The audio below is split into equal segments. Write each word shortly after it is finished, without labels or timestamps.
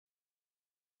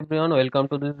Everyone, welcome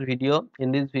to this video.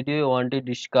 In this video, I want to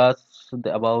discuss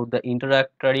about the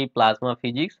introductory plasma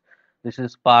physics. This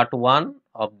is part 1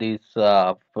 of this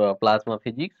plasma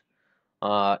physics.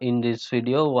 In this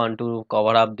video, we want to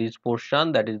cover up this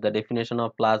portion, that is the definition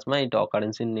of plasma, its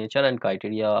occurrence in nature, and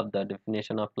criteria of the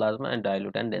definition of plasma, and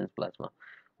dilute and dense plasma.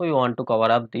 We want to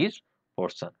cover up this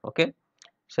portion. Okay.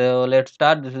 So let's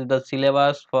start. This is the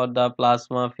syllabus for the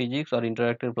plasma physics or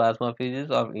introductory plasma physics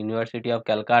of University of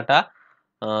Calcutta.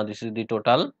 This is the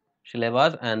total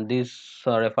syllabus, and this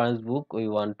reference book we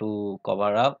want to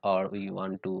cover up, or we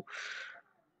want to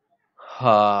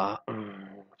uh,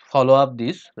 follow up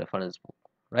this reference book,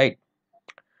 right?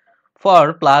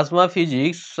 For plasma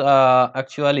physics,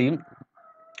 actually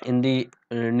in the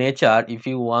nature, if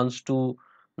you wants to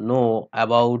know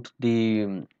about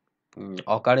the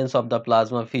occurrence of the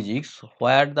plasma physics,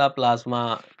 where the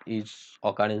plasma is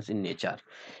occurrence in nature,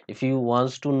 if you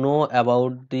wants to know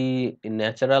about the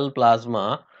natural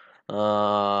plasma,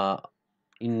 uh,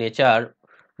 in nature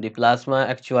the plasma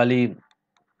actually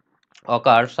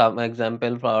occurs. Some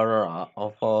example for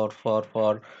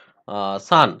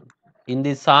sun. In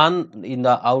the sun, in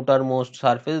the outermost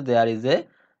surface, there is a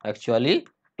actually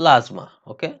plasma.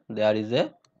 Okay, there is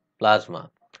a plasma.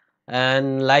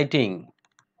 And lighting,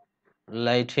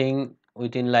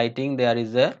 within lighting there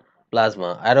is a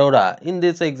plasma. Aurora, in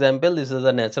this example, this is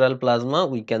a natural plasma.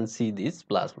 We can see this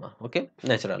plasma. Okay,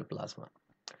 natural plasma.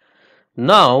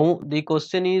 Now the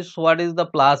question is, what is the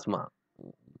plasma?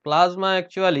 Plasma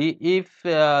actually, if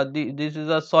this is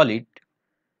a solid,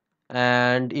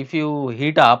 and if you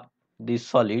heat up this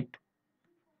solid,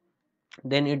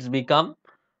 then it's become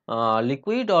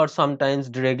liquid, or sometimes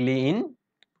directly in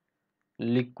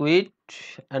liquid,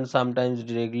 and sometimes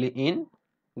directly in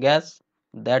gas.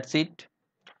 That's it.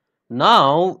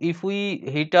 Now if we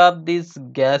heat up this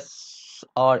gas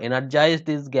or energize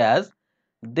this gas,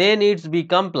 then it's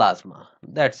become plasma.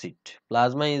 That's it.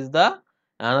 Plasma is the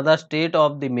another state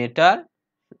of the matter,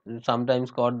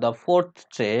 sometimes called the fourth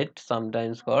state,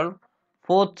 sometimes called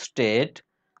fourth state.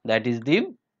 That is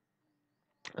the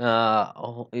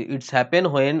it's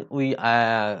happen when we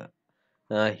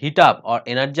heat up or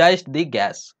energize the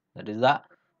gas. That is the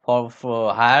for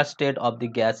higher state of the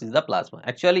gas is the plasma.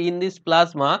 Actually in this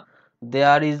plasma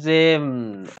there is a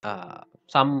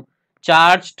some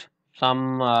charged,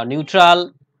 some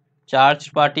neutral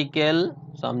charged particle,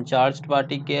 some charged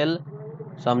particle,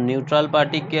 some neutral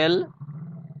particle.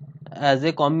 As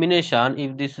a combination,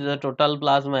 if this is a total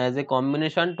plasma, as a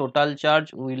combination total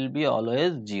charge will be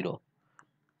always 0.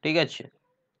 ঠিক আছে,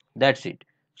 that's it.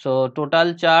 So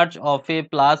total charge of a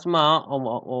plasma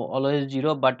always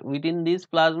 0, but within this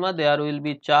plasma there will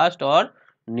be charged or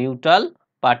neutral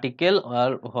particle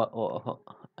or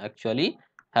actually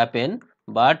happen,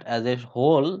 but as a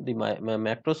whole the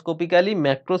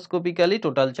macroscopically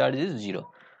total charge is 0.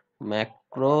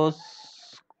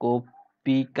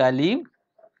 Macroscopically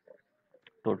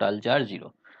total charge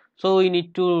 0. So we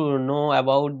need to know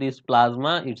about this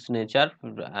plasma, its nature,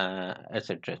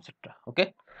 etc, etc.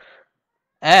 Okay,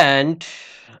 and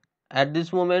at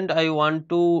this moment I want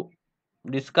to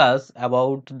discuss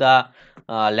about the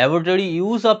laboratory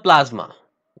use of plasma.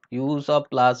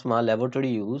 Laboratory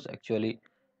use. Actually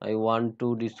I want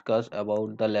to discuss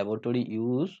about the laboratory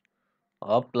use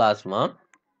of plasma.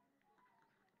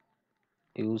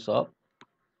 Use of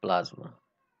plasma.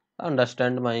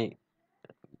 Understand my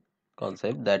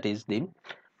concept, that is the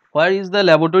where is the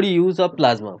laboratory use of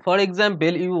plasma. For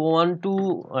example, you want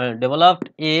to develop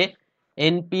a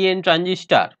NPN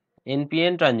transistor,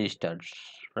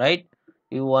 right?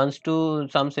 You wants to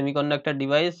some semiconductor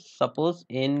device, suppose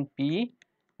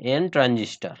NPN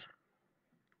transistor,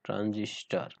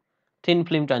 thin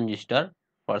film transistor,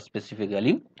 for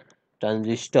specifically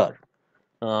transistor.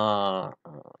 Uh,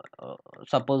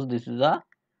 Suppose this is a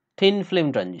thin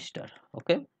film transistor.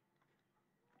 Okay,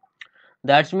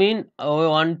 that's mean we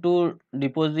want to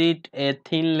deposit a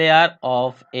thin layer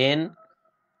of N.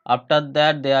 After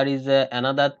that there is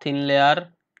another thin layer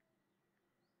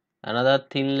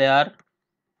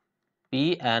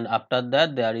P, and after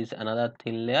that there is another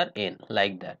thin layer N,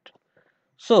 like that.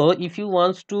 So if you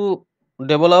wants to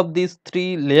develop these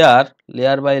three layer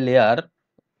by layer,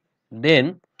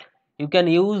 then you can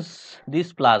use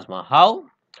this plasma. How?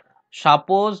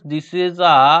 Suppose this is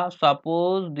a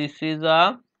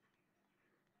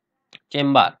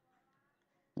chamber.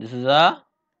 This is a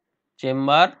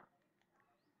chamber.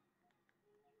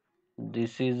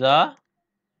 This is a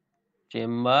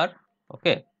chamber.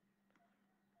 Okay,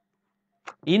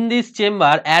 in this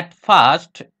chamber at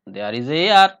first there is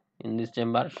air in this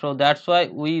chamber, so that's why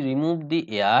we remove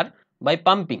the air by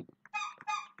pumping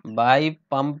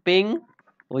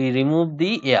we remove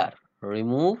the air.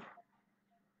 Remove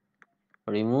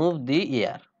the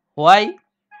air. Why?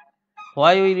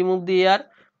 Why we remove the air?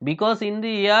 Because in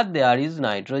the air there is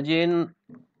nitrogen,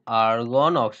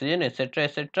 argon, oxygen,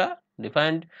 etc.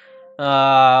 Different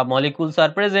molecules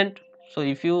are present. So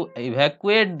if you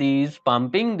evacuate these,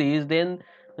 pumping these, then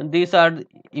these are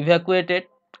evacuated.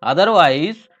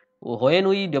 Otherwise, when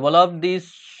we develop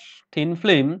this thin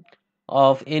film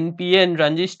of NPN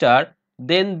transistor,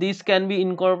 then this can be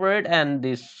incorporated and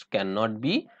this cannot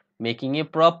be making a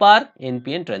proper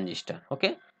NPN transistor.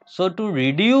 Okay. So to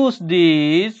reduce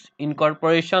this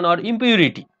incorporation or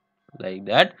impurity, like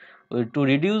that, to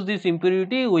reduce this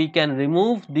impurity, we can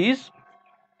remove this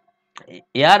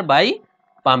air by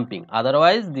pumping.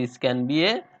 Otherwise, this can be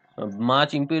a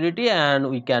much impurity and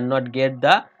we cannot get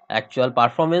the actual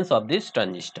performance of this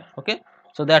transistor. Okay,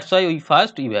 so that's why we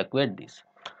first evacuate this.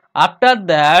 After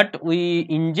that, we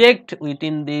inject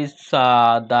within this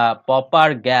the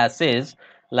proper gases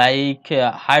like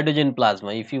hydrogen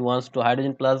plasma. If you want to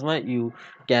hydrogen plasma, you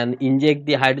can inject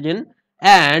the hydrogen.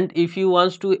 And if you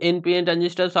want to NPN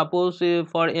transistor, suppose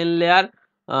for N layer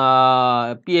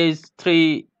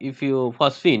pH3, if you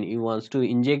phosphine, you want to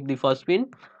inject the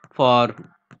phosphine for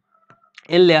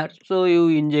N layer, so you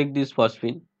inject this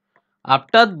phosphine.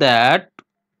 After that,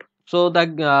 so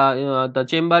the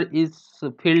chamber is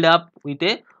filled up with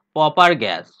a proper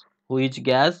gas, which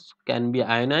gas can be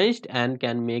ionized and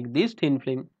can make this thin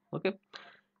film. Okay,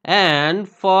 and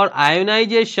for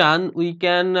ionization we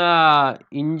can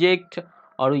inject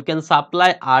or we can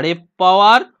supply RF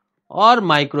power or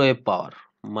microwave power.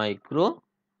 Microwave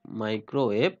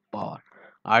power,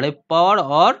 RF power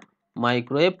or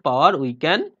microwave power we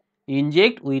can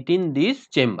inject within this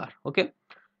chamber. Okay,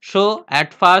 so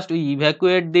at first we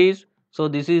evacuate this. So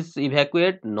this is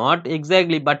evacuate, not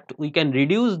exactly, but we can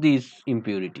reduce this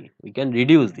impurity. We can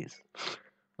reduce this.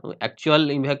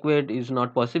 Actual evacuate is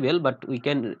not possible, but we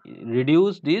can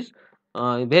reduce this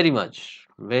very much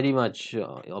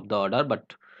of the order,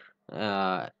 but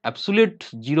absolute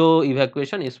zero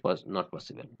evacuation is not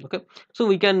possible. Okay, so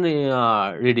we can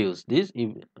reduce this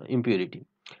impurity.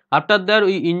 After that,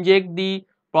 we inject the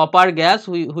proper gas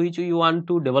which we want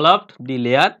to develop the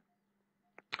layer.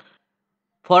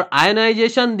 For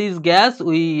ionization this gas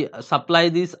we supply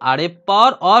this RF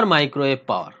power or microwave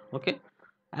power. Okay,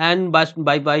 and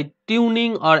by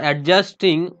tuning or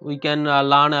adjusting we can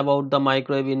learn about the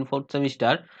microwave in 4th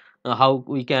semester, how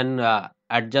we can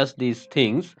adjust these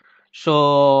things.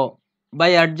 So by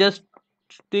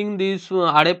adjusting this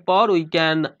RF power we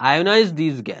can ionize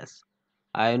this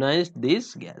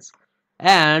gas,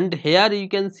 and here you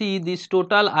can see this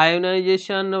total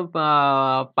ionization of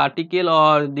particle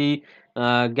or the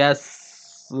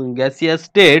gaseous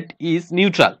state is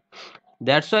neutral.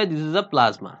 That's why this is a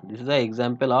plasma. This is an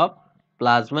example of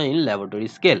plasma in laboratory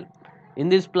scale. In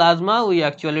this plasma, we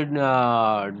actually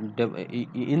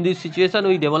in this situation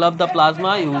we develop the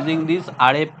plasma using this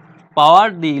RF power,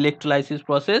 the electrolysis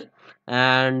process,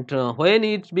 and when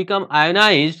it's become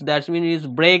ionized, that means it's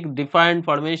break different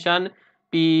formation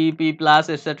P plus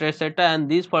etc,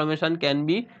 and this formation can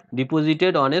be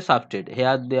deposited on a substrate.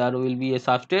 Here there will be a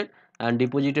substrate and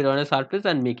deposited on a surface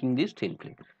and making this thin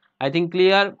film. I think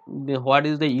clear what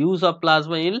is the use of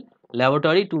plasma in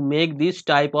laboratory to make this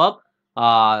type of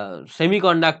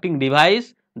semiconducting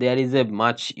device. There is a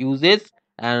much uses,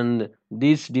 and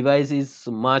this device is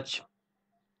much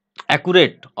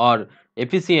accurate or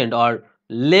efficient or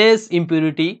less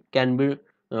impurity can be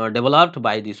developed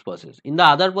by this process. In the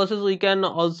other process we can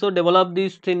also develop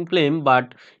this thin film,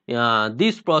 but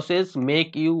this process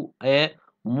make you a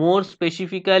more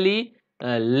specifically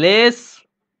less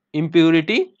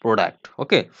impurity product.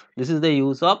 Okay, this is the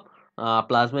use of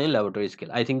plasma in laboratory scale.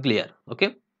 I think clear.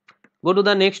 Okay, go to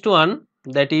the next one,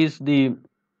 that is the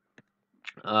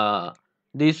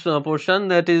this portion,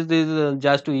 that is this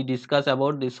just we discuss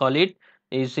about the solid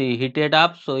is heated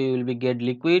up, so you will be get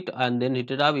liquid, and then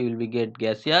heated up you will be get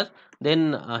gaseous,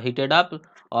 then heated up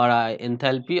or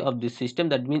enthalpy of this system,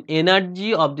 that means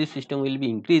energy of this system will be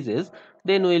increases,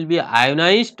 then will be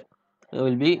ionized,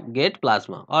 will be get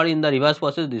plasma. Or in the reverse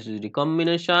process this is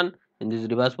recombination, in this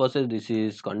reverse process this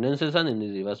is condensation, in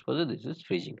this reverse process this is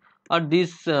freezing, or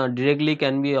this directly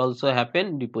can be also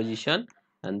happen deposition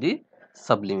and the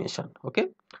sublimation. Okay,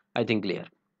 I think clear.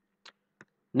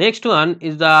 Next one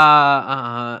is this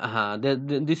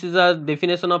is a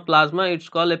definition of plasma. It's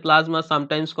called a plasma,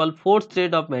 sometimes called fourth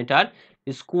state of matter,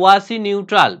 is quasi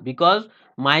neutral, because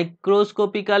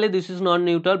microscopically this is non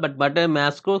neutral, but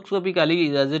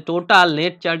macroscopically as a total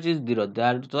net charge is zero.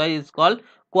 That's why it's called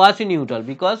quasi neutral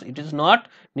because it is not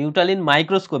neutral in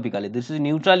microscopically, this is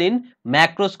neutral in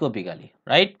macroscopically,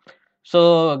 right?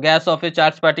 So gas of a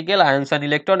charged particle, ions and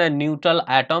electron, and neutral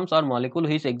atoms or molecule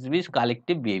which exhibits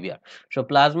collective behavior. So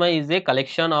plasma is a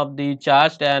collection of the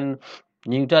charged and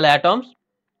neutral atoms,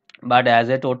 but as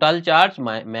a total charge,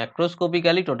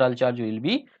 macroscopically total charge will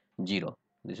be 0.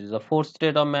 This is the fourth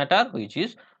state of matter which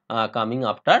is coming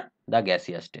after the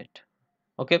gaseous state.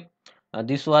 Okay,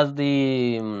 this was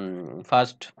the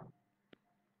first.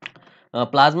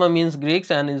 Plasma means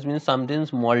Greeks and it means something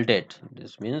molted.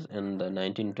 This means in the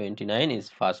 1929 is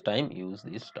first time use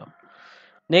this term.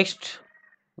 Next,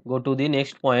 go to the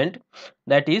next point,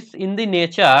 that is in the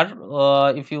nature,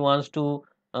 if you wants to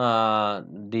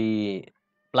the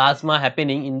plasma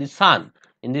happening in the sun.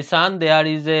 In the sun there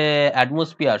is a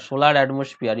atmosphere, solar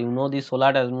atmosphere. You know the solar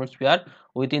atmosphere.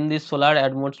 Within this solar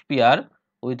atmosphere,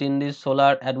 within this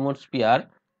solar atmosphere,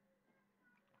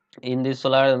 in this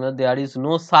solar there is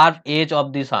no sharp edge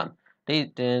of the sun.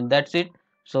 That's it.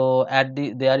 So at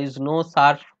the there is no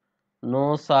sharp,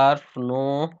 no sharp,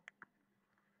 no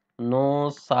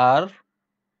sharp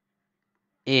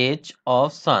edge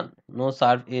of sun, no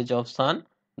sharp edge of sun.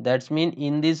 That's mean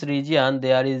in this region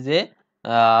there is a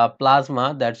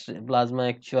plasma. That's plasma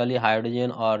actually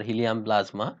hydrogen or helium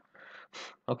plasma.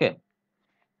 Okay,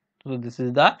 so this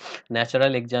is the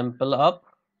natural example of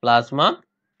plasma.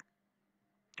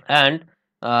 And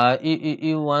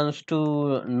you wants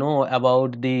to know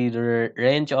about the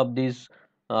range of this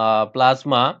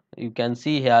plasma. You can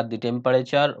see here the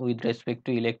temperature with respect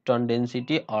to electron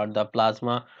density or the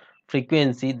plasma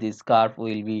frequency. This curve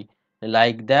will be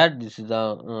like that. This is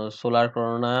the solar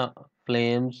corona,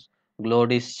 flames, glow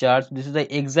discharge. This is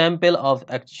the example of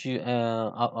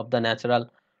of the natural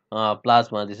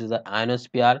plasma. This is the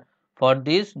ionosphere. For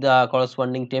this, the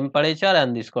corresponding temperature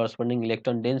and this corresponding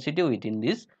electron density within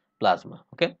this plasma.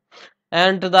 Okay,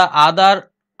 and the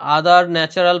other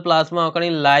natural plasma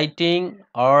occurring lighting,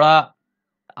 aura,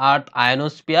 earth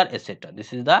ionosphere, etc.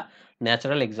 This is the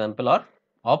natural example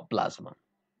of plasma.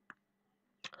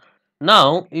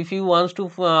 Now if you wants to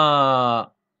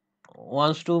find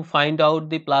out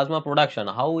the plasma production,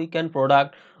 how we can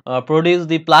produce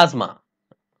the plasma,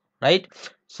 right?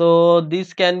 So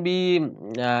this can be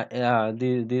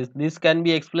this can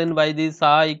be explained by this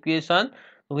equation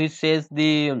which says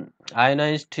the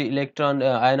ionized electron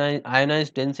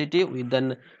ionized density with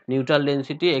the neutral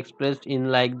density expressed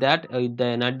in like that with the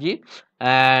energy,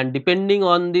 and depending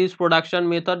on this production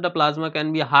method the plasma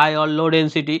can be high or low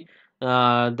density.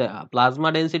 The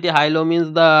plasma density high low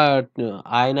means the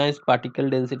ionized particle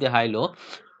density high low.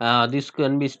 This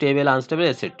can be stable, unstable,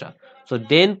 etc. So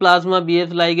then plasma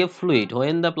behaves like a fluid.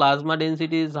 When the plasma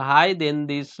density is high, then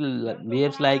this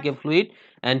behaves like a fluid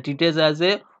and treated as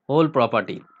a whole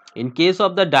property. In case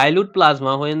of the dilute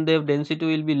plasma, when the density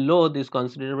will be low, this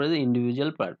considered as an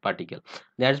individual particle.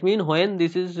 That means when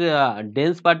this is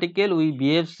dense particle, we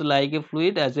behaves like a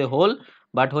fluid as a whole.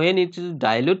 But when it is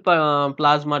dilute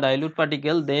plasma, dilute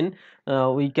particle, then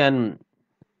we can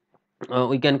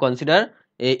consider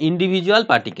individual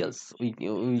particles.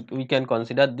 We can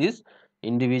consider these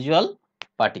individual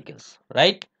particles,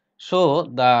 right? So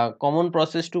the common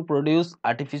process to produce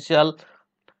artificial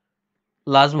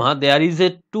plasma, there is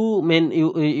a two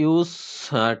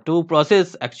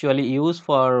process actually used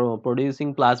for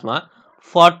producing plasma: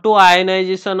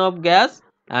 photoionization of gas,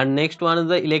 and next one is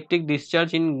the electric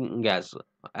discharge in gas.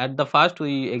 At the first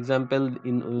we example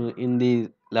in the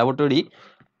laboratory,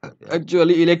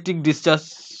 actually electric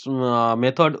discharge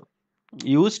method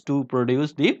used to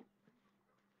produce the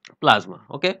plasma.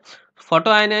 Okay,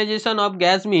 photoionization of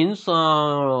gas means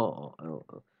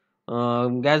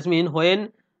gas mean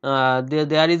when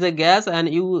there is a gas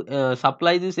and you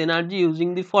supply this energy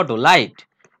using the photo light.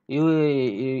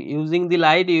 Using the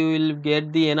light you will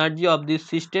get the energy of this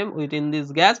system within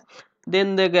this gas.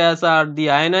 Then the gas are the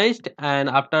ionized, and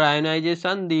after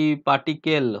ionization the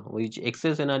particle which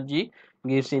excess energy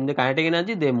gives in the kinetic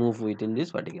energy, they move within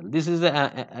this particle. This is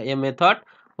a method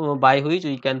by which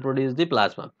we can produce the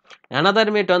plasma. Another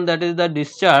method, that is the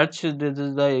discharge. This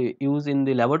is the use in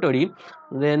the laboratory.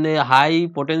 Then a high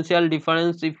potential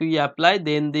difference if we apply,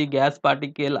 then the gas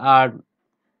particle are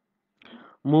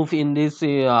move in this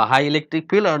high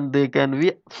electric field and they can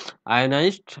be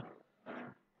ionized.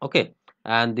 Okay,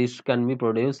 and this can be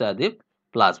produced as the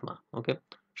plasma. Okay,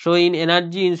 so in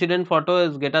energy, incident photo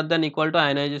is greater than equal to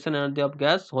ionization energy of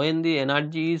gas. When the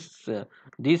energy is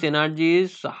this energy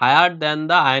is higher than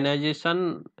the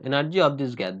ionization energy of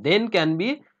this gas, then can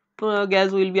be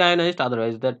gas will be ionized,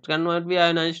 otherwise that cannot be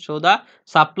ionized. So the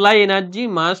supply energy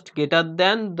must greater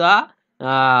than the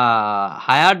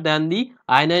higher than the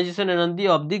ionization energy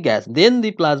of the gas, then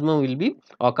the plasma will be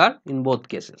occur in both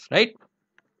cases, right?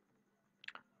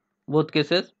 Both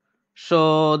cases.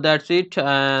 So that's it,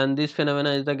 and this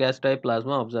phenomena is the gas type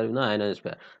plasma observed in the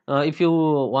ionosphere. If you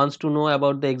wants to know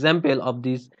about the example of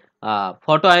this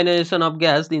photoionization of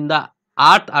gas in the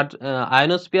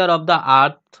ionosphere of the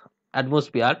earth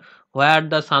atmosphere, where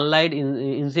the sunlight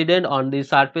incident on the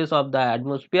surface of the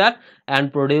atmosphere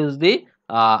and produce the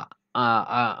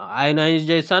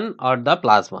ionization or the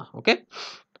plasma, okay.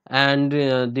 And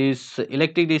this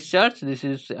electric discharge, this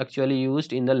is actually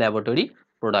used in the laboratory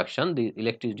production, the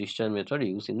electric discharge method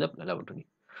used in the laboratory,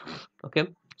 okay.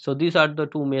 So these are the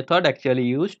two methods actually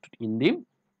used in the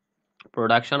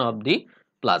production of the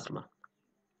plasma.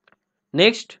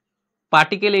 Next,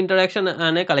 particle interaction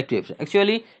and a collective.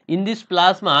 Actually, in this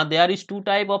plasma there is two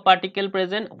type of particle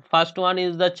present. First one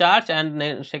is the charge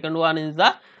and second one is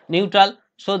the neutral.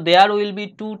 So there will be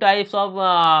two types of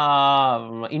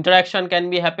interaction can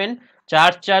be happen: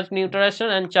 charge interaction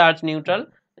and charge neutral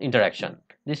interaction.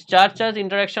 This charge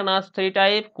interaction has three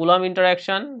types: Coulomb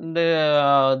interaction,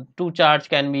 the two charge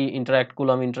can be interact,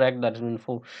 Coulomb interact, that means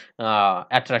for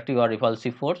attractive or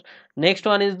repulsive force. Next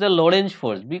one is the Lorentz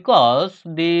force, because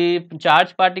the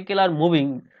charged particle are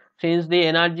moving. Since the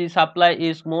energy supply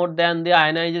is more than the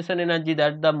ionization energy,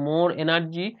 that the more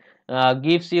energy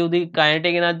gives you the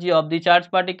kinetic energy of the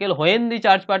charged particle. When the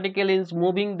charged particle is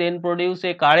moving, then produce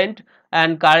a current,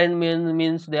 and current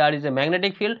means there is a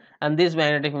magnetic field, and this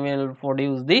magnetic field will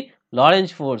produce the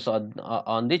Lorentz force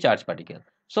on the charged particle.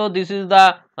 So this is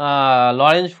the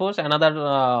Lorentz force.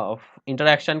 Another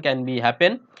interaction can be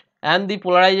happen, and the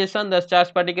polarization, the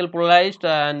charged particle polarized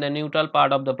and the neutral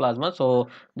part of the plasma. So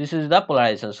this is the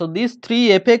polarization. So these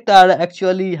three effects are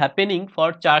actually happening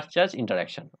for charge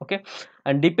interaction, okay.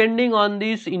 And depending on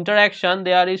this interaction,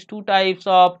 there is two types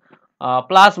of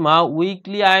plasma: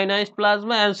 weakly ionized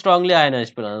plasma and strongly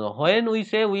ionized plasma. When we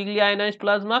say weakly ionized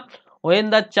plasma, when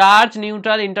the charge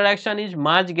neutral interaction is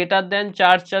much greater than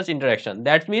charge interaction,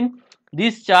 that means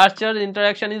this charge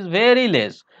interaction is very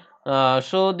less.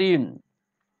 So the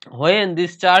when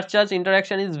this charge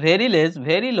interaction is very less,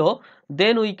 very low,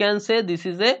 then we can say this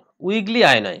is a weakly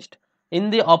ionized. In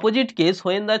the opposite case,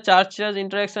 when the charge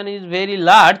interaction is very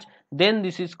large, then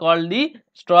this is called the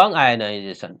strong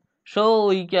ionization. So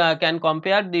we can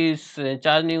compare this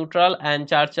charge neutral and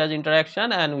charge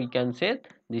interaction, and we can say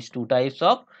these two types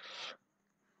of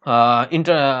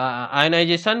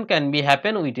ionization can be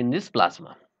happen within this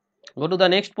plasma. Go to the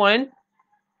next point.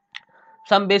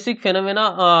 Some basic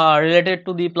phenomena related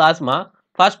to the plasma.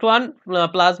 First one,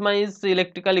 plasma is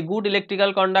electrically good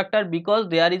electrical conductor because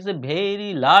there is a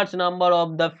very large number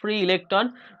of the free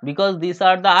electron, because these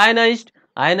are the ionized.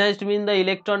 Ionized means the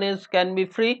electron is can be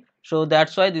free, so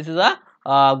that's why this is a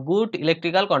good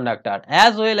electrical conductor,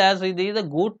 as well as it is a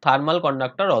good thermal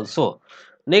conductor also.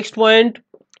 Next point,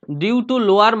 due to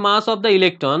lower mass of the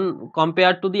electron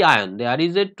compared to the ion, there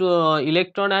is a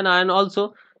electron and ion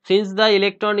also. Since the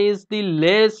electron is the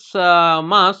less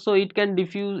mass, so it can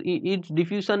diffuse, its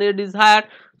diffusion rate is higher,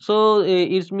 so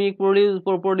it may produce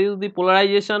the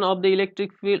polarization of the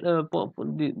electric field.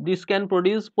 This can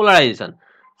produce polarization.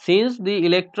 Since the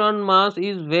electron mass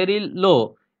is very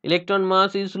low, electron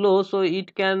mass is low, so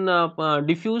it can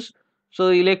diffuse. So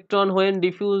electron when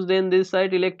diffuse, then this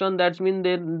side electron, that means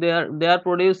they are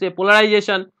produce a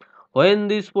polarization. When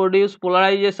this produce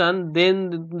polarization,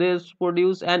 then this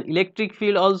produce an electric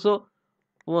field also.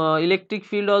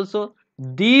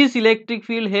 This electric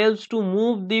field helps to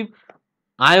move the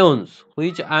ions,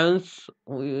 which ions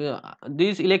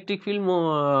this electric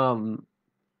field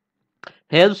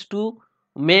helps to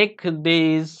make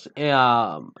this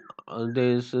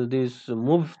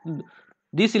move.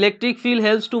 This electric field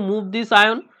helps to move this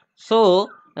ion. So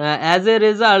as a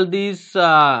result, this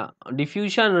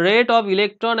diffusion rate of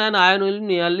electron and ion will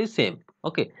nearly same,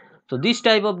 okay. So this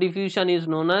type of diffusion is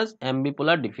known as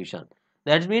ambipolar diffusion.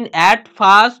 That means at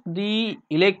first the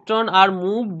electron are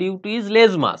moved due to its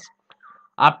less mass.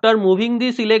 After moving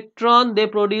this electron, they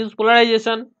produce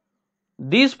polarization.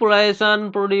 This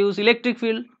polarization produce electric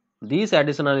field. This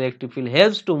additional electric field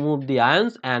helps to move the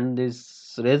ions, and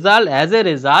this result, as a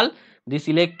result, this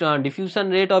electron diffusion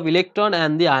rate of electron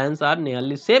and the ions are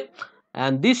nearly same,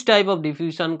 and this type of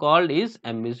diffusion called is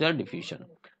ambiguous diffusion.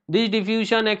 This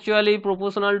diffusion actually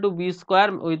proportional to b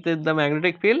square with the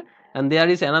magnetic field, and there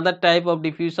is another type of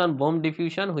diffusion, bomb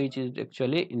diffusion, which is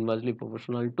actually inversely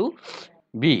proportional to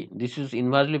b. This is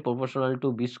inversely proportional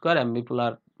to b square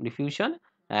ambipolar diffusion,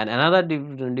 and another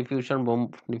diffusion, bomb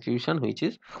diffusion, which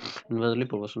is inversely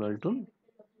proportional to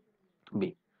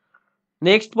b.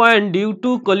 Next point, due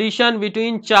to collision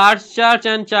between charge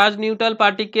and charge neutral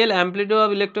particle, amplitude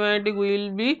of electromagnetic will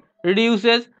be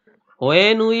reduces.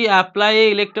 When we apply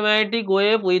a electromagnetic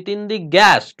wave within the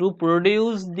gas to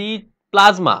produce the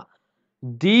plasma,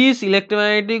 this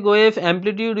electromagnetic wave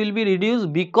amplitude will be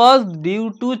reduced because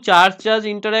due to charge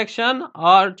interaction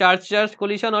or charge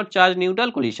collision or charge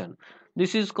neutral collision.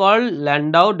 This is called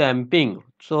Landau damping.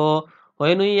 So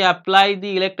when we apply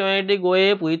the electromagnetic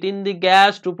wave within the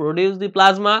gas to produce the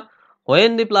plasma,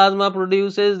 when the plasma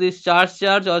produces this charge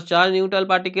or charge neutral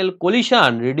particle,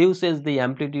 collision reduces the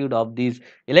amplitude of this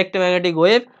electromagnetic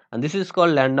wave, and this is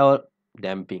called Landau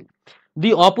damping.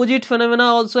 The opposite phenomena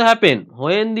also happen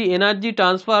when the energy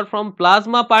transfer from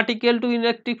plasma particle to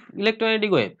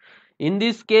electromagnetic wave. In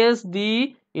this case,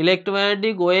 the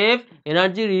electromagnetic wave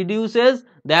energy reduces,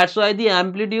 that's why the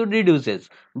amplitude reduces.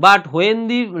 But when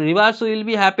the reverse will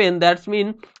be happen, that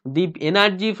means the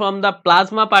energy from the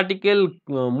plasma particle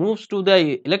moves to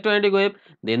the electromagnetic wave,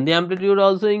 then the amplitude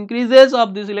also increases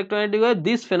of this electromagnetic wave.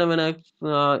 This phenomena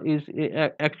is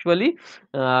actually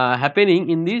happening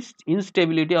in this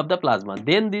instability of the plasma.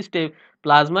 Then this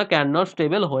plasma cannot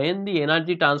stable when the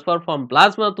energy transfer from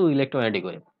plasma to electromagnetic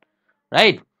wave,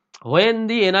 right? When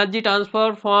the energy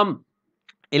transfer from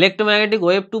electromagnetic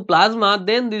wave to plasma,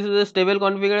 then this is a stable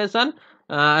configuration,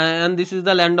 and this is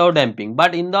the Landau damping.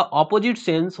 But in the opposite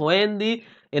sense, when the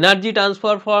energy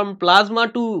transfer from plasma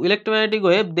to electromagnetic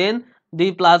wave, then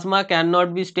the plasma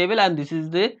cannot be stable, and this is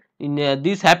the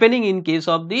this happening in case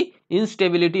of the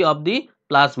instability of the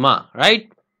plasma,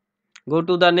 right? Go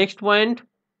to the next point,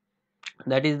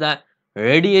 that is the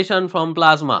radiation from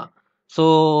plasma.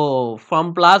 So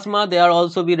from plasma there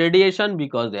also be radiation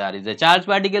because there is a charged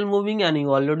particle moving, and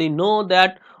you already know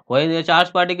that when a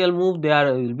charged particle move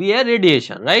there will be a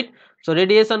radiation, right? So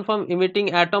radiation from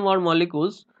emitting atom or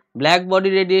molecules, black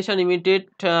body radiation emitted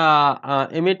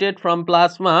from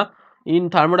plasma in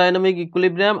thermodynamic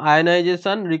equilibrium,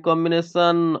 ionization,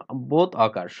 recombination both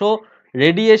occur. So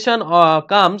radiation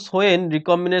comes when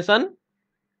recombination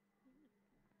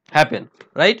happen,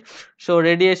 right? So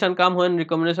radiation come when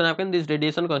recombination happen. This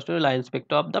radiation constitute line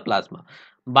spectra of the plasma.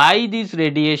 By this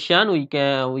radiation we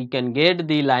can get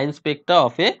the line spectra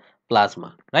of a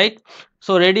plasma, right?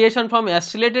 So radiation from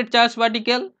accelerated charge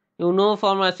particle, you know,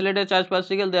 from accelerated charge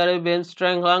particle there is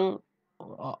Weierstrass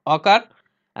occur,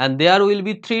 and there will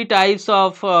be three types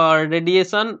of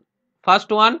radiation. First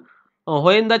one,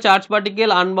 when the charge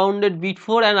particle unbounded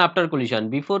before and after collision.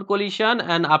 Before collision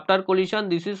and after collision,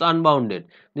 this is unbounded.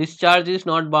 This charge is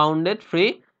not bounded,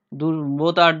 free.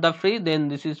 Both are the free. Then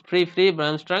this is free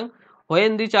Bremsstrahlung.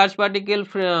 When the charge particle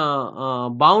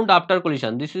bound after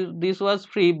collision, this was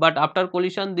free, but after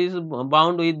collision this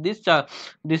bound with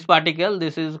this particle.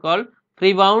 This is called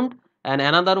free bound. And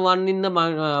another one in the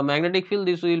magnetic field,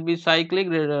 this will be cyclic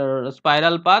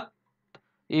spiral path.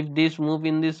 If this move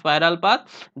in this spiral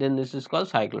path, then this is called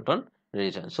cyclotron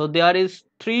radiation. So there is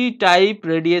three type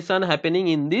radiation happening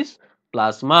in this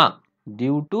plasma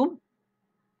due to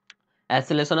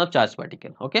acceleration of charged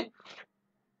particle. Okay,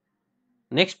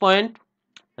 next point,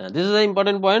 this is an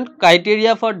important point,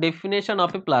 criteria for definition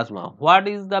of a plasma. What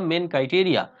is the main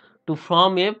criteria to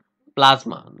form a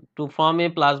plasma? To form a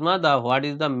plasma, what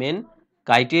is the main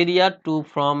criteria to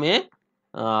form a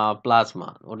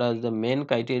plasma? What is the main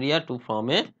criteria to form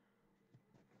a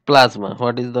plasma?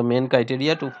 What is the main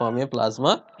criteria to form a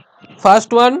plasma?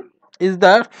 First one is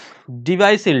the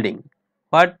device shielding.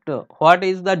 What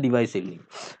is the device shielding?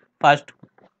 First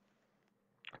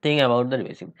thing about the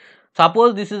device shielding.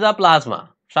 Suppose this is a plasma.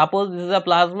 Suppose this is a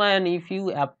plasma, and if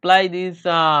you apply this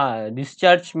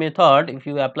discharge method, if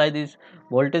you apply this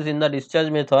voltage in the discharge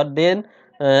method, then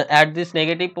at this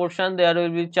negative portion there will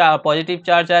be positive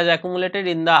charge as accumulated.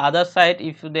 In the other side,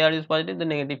 if there is positive, the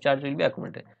negative charge will be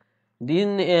accumulated.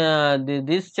 Then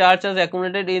this charge is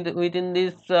accumulated within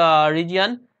this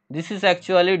region. This is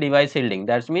actually device shielding.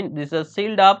 That means this is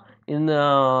sealed up in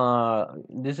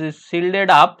this is shielded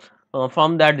up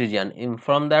from that region.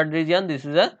 From that region, this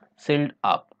is a sealed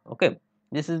up. Okay,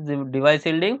 this is the device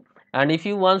shielding. And if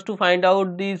you want to find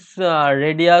out this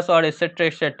radius or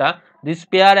etc., this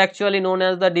pair actually known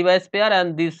as the device pair,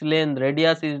 and this length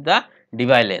radius is the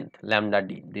device length lambda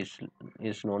d. This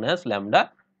is known as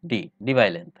lambda d,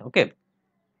 device length. Okay,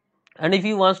 and if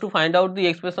you want to find out the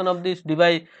expression of this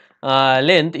device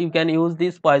length, you can use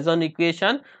this Poisson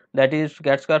equation, that is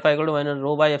cat square phi equal to minus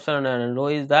rho by epsilon, and rho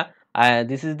is the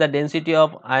this is the density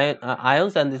of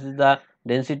ions, and this is the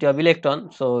density of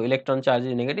electron. So electron charge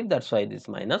is negative, that's why this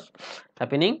minus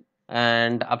happening.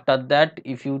 And after that,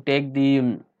 if you take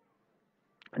the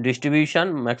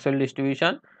distribution, Maxwell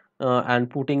distribution, and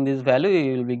putting this value,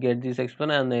 you will be get this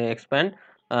expression and expand.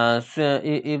 So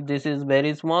if this is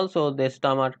very small, so this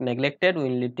term are neglected,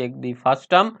 we will take the first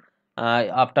term.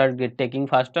 After taking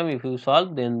first term, if you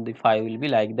solve, then the phi will be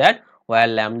like that, while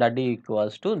lambda d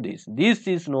equals to this. This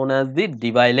is known as the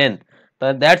Debye length.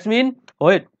 So that's mean,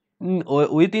 wait,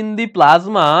 within the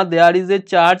plasma there is a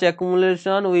charge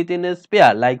accumulation within a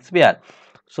sphere, like sphere.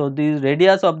 So the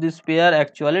radius of the sphere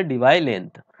actually Debye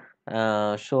length.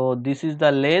 So this is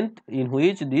the length in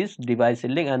which this Debye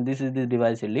shielding, and this is the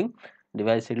Debye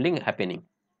shielding happening.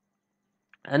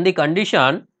 And the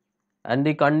condition,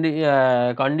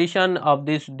 condition of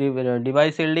this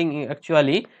Debye shielding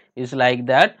actually is like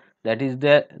that, that is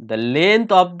the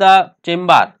length of the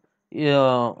chamber.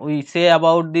 We say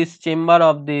about this chamber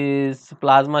of this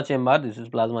plasma chamber, this is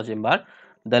plasma chamber,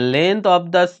 the length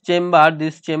of the chamber,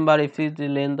 this chamber, if it is the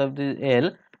length of the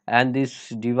L, and this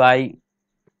Debye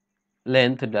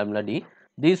length lambda d,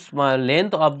 this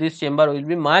length of this chamber will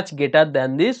be much greater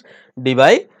than this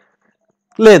Debye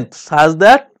length, such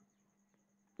that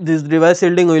this Debye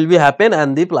shielding will be happen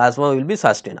and the plasma will be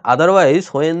sustained.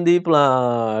 Otherwise, when the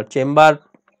chamber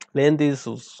length is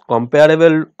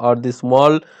comparable or the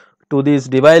small to this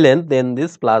Debye length, then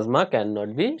this plasma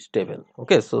cannot be stable.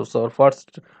 Okay, so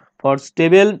for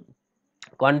stable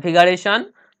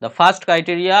configuration, the first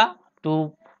criteria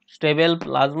to stable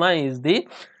plasma is the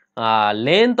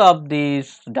length of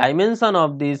this dimension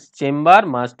of this chamber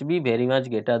must be very much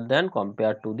greater than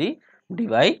compared to the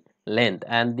Debye length,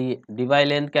 and the Debye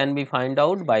length can be find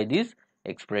out by this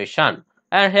expression.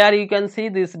 And here you can see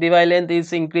this Debye length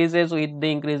is increases with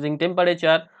the increasing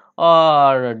temperature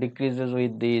or decreases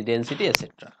with the density,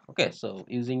 etc. Okay, so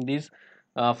using this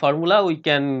formula we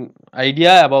can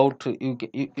idea about,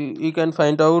 you can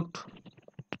find out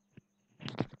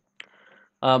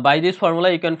by this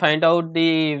formula you can find out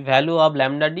the value of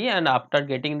lambda d, and after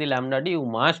getting the lambda d you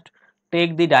must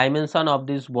take the dimension of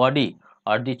this body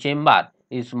or the chamber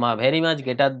is very much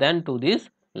greater than to this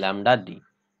lambda d,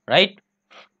 right.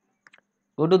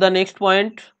 Go to the next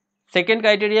point. Second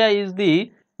criteria is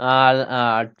the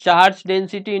charge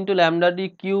density into lambda d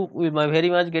cube will be very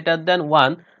much greater than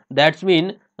 1. That's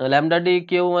mean lambda d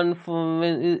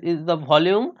q1 is the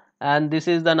volume and this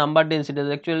is the number density.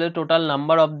 Actually total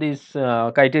number of this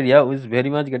criteria is very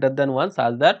much greater than 1,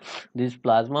 such that this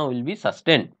plasma will be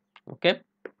sustained. Okay.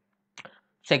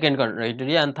 Second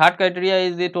criteria, and third criteria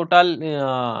is the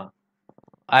total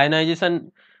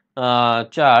ionization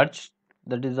charge,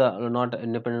 that is a not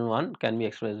independent one, can be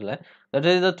expressed like that,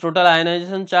 is the total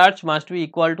ionization charge must be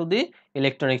equal to the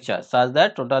electronic charge, such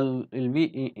that total will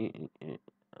be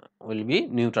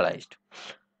neutralized.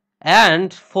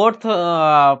 And fourth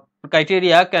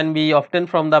criteria can be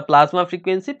obtained from the plasma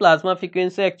frequency. Plasma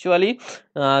frequency actually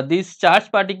this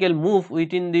charge particle move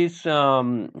within this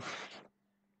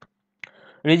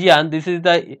region. This is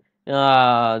the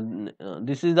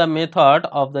method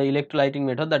of the electrolyting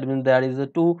method. That means there is a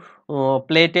two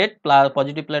plated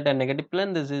positive plate and negative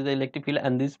plate. This is the electric field,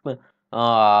 and this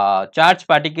charge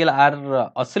particle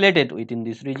are oscillated within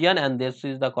this region, and this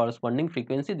is the corresponding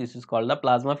frequency. This is called the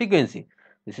plasma frequency.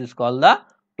 This is called the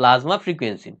plasma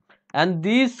frequency. And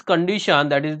this condition,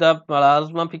 that is the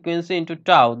plasma frequency into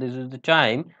tau, this is the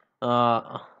time,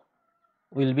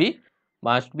 will be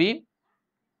must be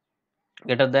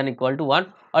greater than equal to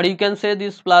 1, or you can say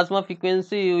this plasma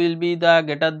frequency will be the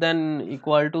greater than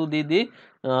equal to the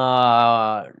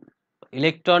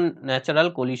electron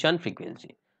natural collision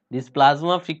frequency. This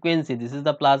plasma frequency, this is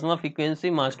the plasma frequency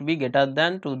must be greater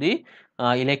than to the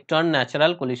electron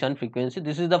natural collision frequency.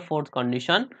 This is the fourth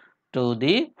condition to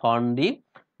the form the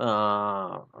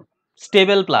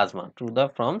stable plasma, to the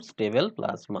from stable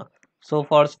plasma. So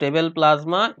for stable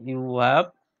plasma you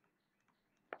have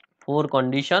four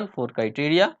condition, four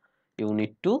criteria you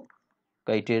need to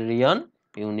criterion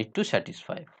you need to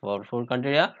satisfy. For four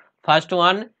criteria, first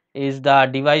one is the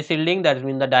Debye shielding, that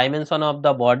means the dimension of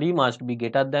the body must be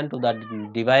greater than to the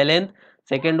Debye length.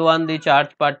 Second one, the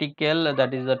charge particle,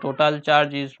 that is the total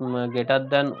charge is greater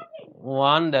than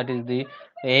 1, that is the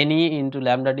Ne into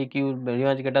lambda d cube very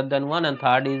much greater than 1. And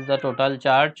third is the total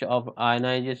charge of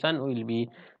ionization will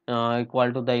be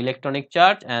equal to the electronic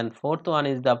charge. And fourth one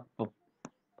is the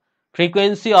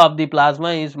frequency of the plasma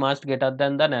is much greater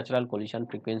than the natural collision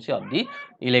frequency of the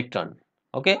electron.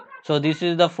 Okay, so this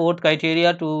is the fourth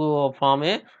criteria to form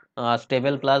a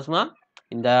stable plasma.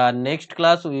 In the next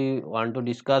class we want to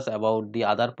discuss about the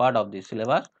other part of the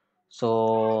syllabus.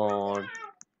 So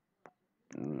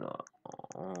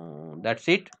that's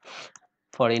it.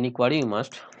 For any query you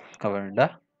must cover in the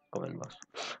comment box.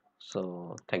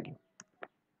 So thank you.